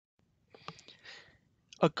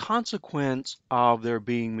A consequence of there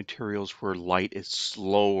being materials where light is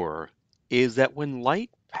slower is that when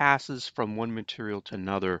light passes from one material to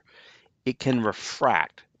another, it can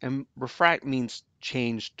refract. And refract means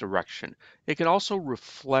change direction. It can also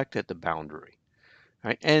reflect at the boundary.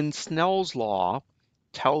 Right? And Snell's law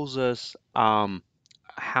tells us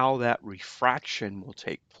how that refraction will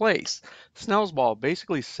take place. Snell's law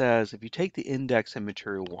basically says if you take the index in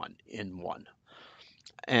material 1, N1,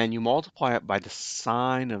 and you multiply it by the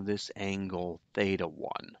sine of this angle theta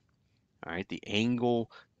 1, all right, the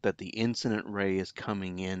angle that the incident ray is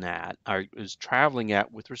coming in at, or is traveling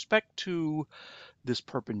at with respect to this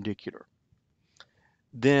perpendicular,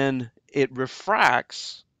 then it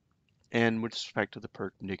refracts, and with respect to the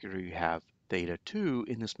perpendicular, you have theta 2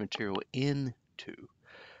 in this material N2.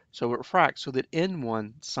 So it refracts so that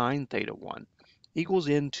N1 sine theta 1 equals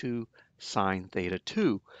N2 sine theta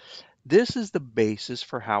 2. This is the basis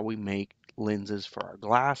for how we make lenses for our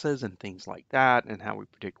glasses and things like that, and how we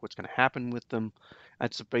predict what's going to happen with them.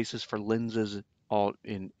 That's the basis for lenses all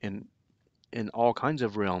in all kinds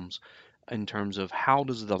of realms in terms of how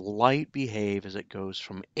does the light behave as it goes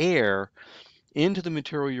from air into the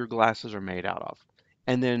material your glasses are made out of,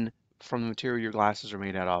 and then from the material your glasses are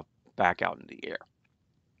made out of back out in the air.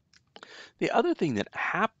 The other thing that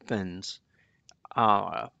happens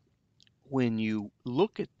uh, when you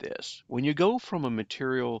look at this, when you go from a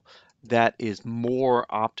material that is more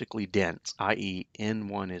optically dense, i.e.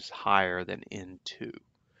 N1 is higher than N2,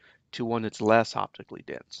 to one that's less optically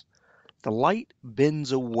dense, the light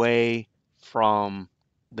bends away from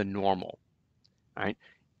the normal, right?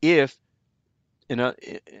 If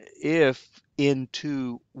if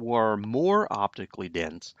N2 were more optically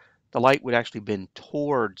dense, the light would actually bend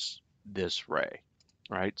towards this ray,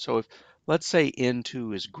 right? So if, let's say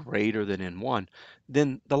N2 is greater than N1,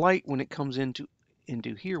 then the light when it comes into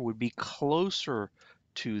here would be closer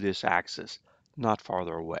to this axis, not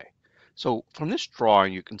farther away. So from this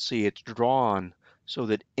drawing, you can see it's drawn so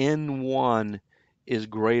that N1 is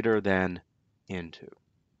greater than N2.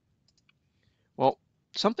 Well,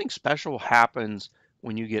 something special happens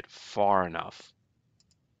when you get far enough,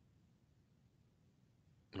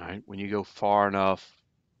 right? When you go far enough,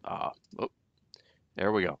 oh,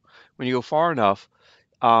 there we go. When you go far enough,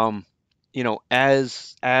 um,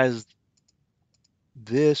 as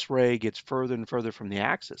this ray gets further and further from the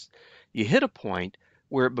axis, you hit a point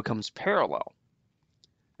where it becomes parallel.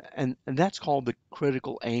 And that's called the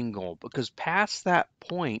critical angle, because past that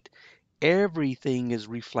point, everything is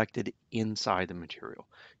reflected inside the material.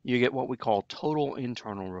 You get what we call total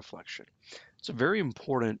internal reflection. It's a very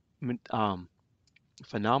important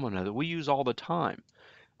phenomena that we use all the time.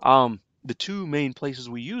 The two main places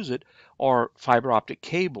we use it are fiber optic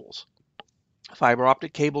cables. Fiber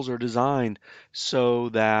optic cables are designed so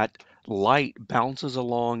that light bounces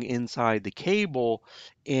along inside the cable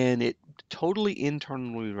and it totally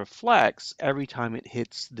internally reflects every time it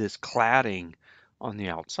hits this cladding on the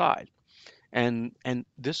outside. And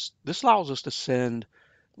this allows us to send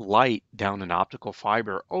light down an optical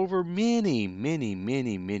fiber over many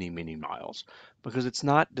miles, because it's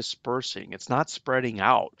not dispersing, it's not spreading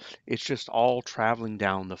out, it's just all traveling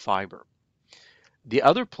down the fiber. The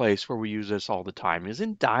other place where we use this all the time is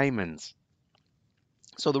in diamonds.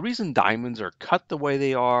 So the reason diamonds are cut the way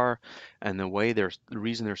they are, and the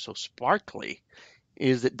reason they're so sparkly,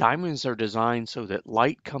 is that diamonds are designed so that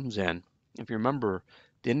light comes in. If you remember,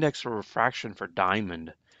 the index of refraction for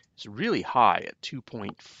diamond is really high at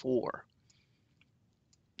 2.4.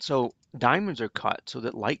 So diamonds are cut so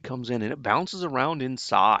that light comes in and it bounces around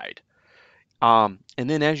inside. And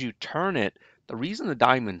then as you turn it, the reason the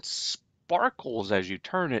diamond sparkles as you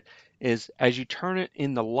turn it is as you turn it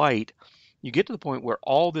in the light, you get to the point where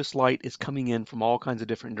all this light is coming in from all kinds of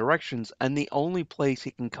different directions, and the only place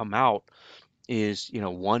it can come out is,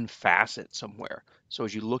 one facet somewhere. So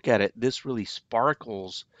as you look at it, this really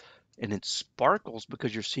sparkles, and it sparkles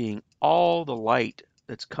because you're seeing all the light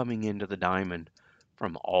that's coming into the diamond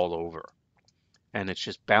from all over. And it's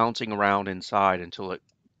just bouncing around inside until it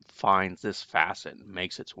finds this facet and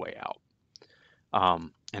makes its way out.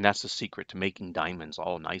 And that's the secret to making diamonds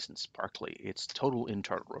all nice and sparkly. It's total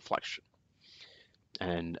internal reflection.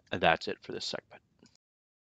 And that's it for this segment.